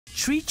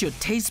Treat your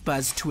taste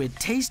buds to a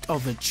taste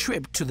of a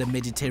trip to the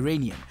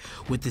Mediterranean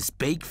with this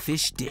baked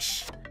fish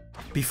dish.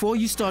 Before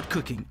you start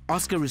cooking,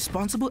 ask a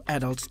responsible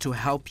adult to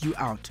help you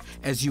out,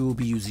 as you will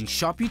be using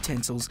sharp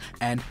utensils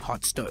and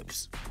hot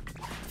stoves.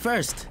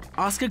 First,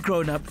 ask a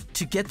grown-up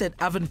to get that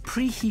oven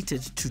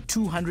preheated to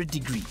 200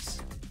 degrees.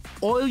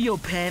 Oil your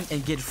pan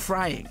and get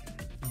frying.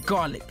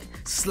 Garlic,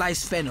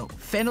 sliced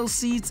fennel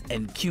seeds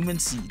and cumin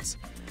seeds.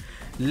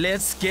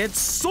 Let's get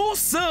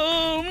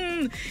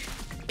sauceum!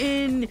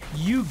 In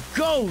you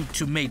go,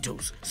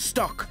 tomatoes,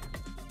 stock,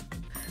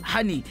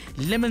 honey,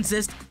 lemon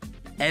zest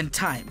and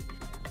thyme.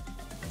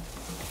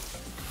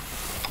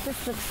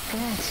 This looks good.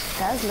 It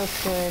does look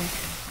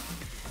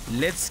good.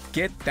 Let's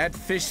get that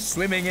fish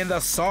swimming in the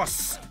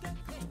sauce.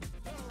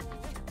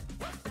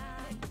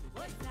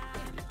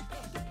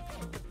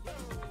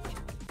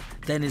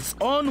 Then it's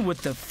on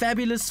with the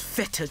fabulous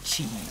feta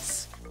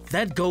cheese.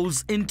 That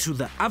goes into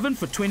the oven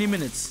for 20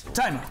 minutes.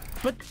 Timer.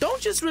 But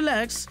don't just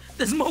relax.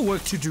 There's more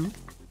work to do.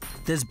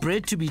 There's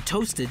bread to be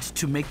toasted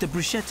to make the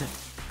bruschetta.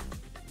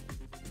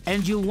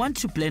 And you'll want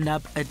to blend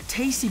up a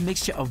tasty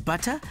mixture of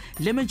butter,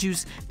 lemon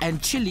juice and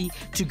chilli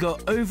to go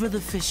over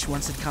the fish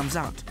once it comes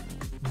out.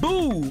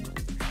 Boom!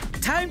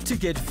 Time to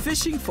get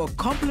fishing for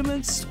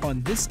compliments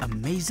on this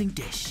amazing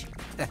dish.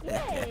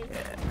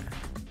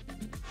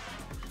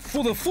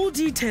 For the full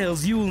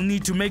details you will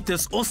need to make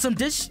this awesome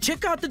dish,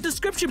 check out the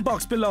description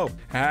box below.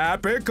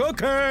 Happy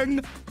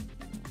cooking!